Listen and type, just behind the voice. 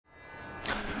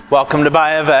Welcome to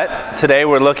Buy a Vet. Today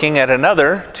we're looking at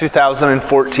another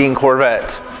 2014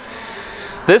 Corvette.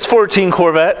 This 14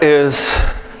 Corvette is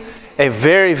a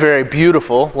very, very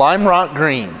beautiful lime rock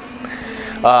green.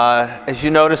 As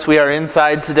you notice, we are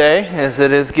inside today as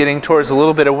it is getting towards a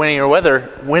little bit of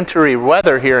wintry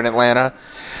weather here in Atlanta.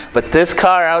 But this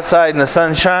car outside in the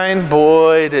sunshine,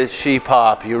 boy, does she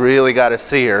pop. You really got to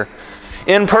see her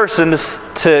in person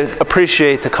to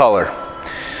appreciate the color.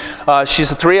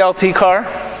 She's a 3LT car,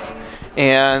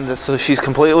 and so she's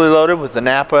completely loaded with the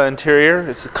Napa interior.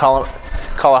 It's a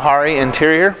Kalahari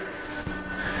interior,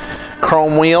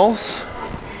 chrome wheels,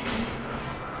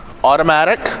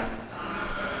 automatic.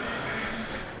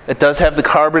 It does have the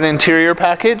carbon interior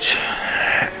package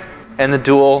and the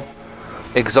dual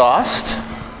exhaust.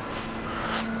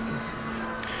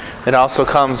 It also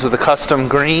comes with a custom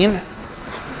green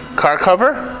car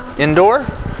cover, indoor,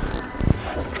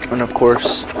 and of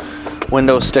course,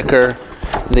 window sticker,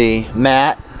 the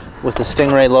matte with the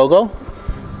Stingray logo.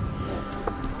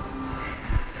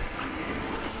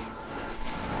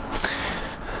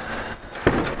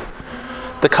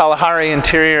 The Kalahari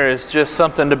interior is just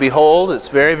something to behold. It's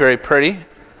very, very pretty.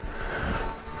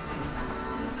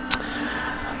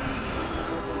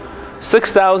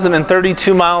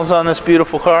 6,032 miles on this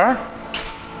beautiful car.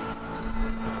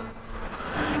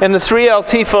 And the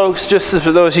 3LT, folks, just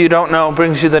for those of you who don't know,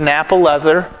 brings you the Napa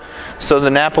leather. So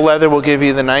the Napa leather will give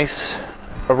you the nice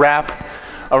wrap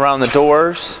around the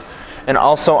doors and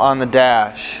also on the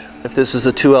dash. If this was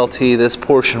a 2LT, this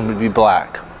portion would be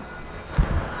black.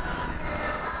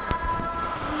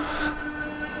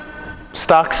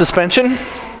 Stock suspension,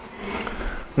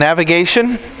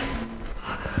 navigation,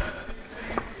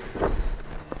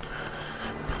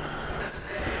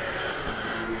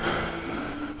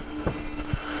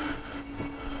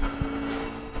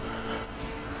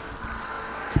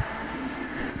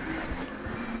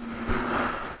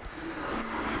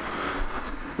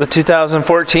 the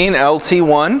 2014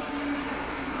 LT1,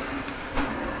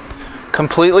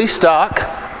 completely stock,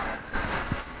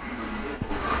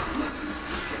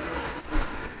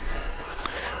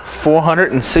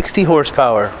 .460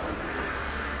 horsepower.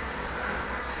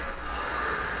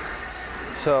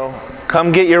 So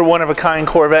come get your one-of-a-kind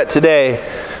Corvette today.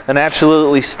 An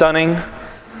absolutely stunning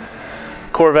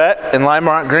Corvette in lime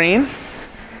rock green.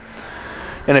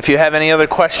 And if you have any other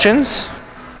questions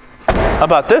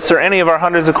about this or any of our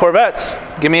hundreds of Corvettes,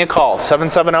 give me a call,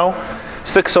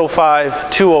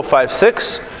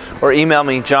 770-605-2056, or email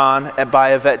me,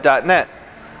 john@buyavet.net.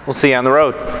 We'll see you on the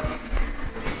road.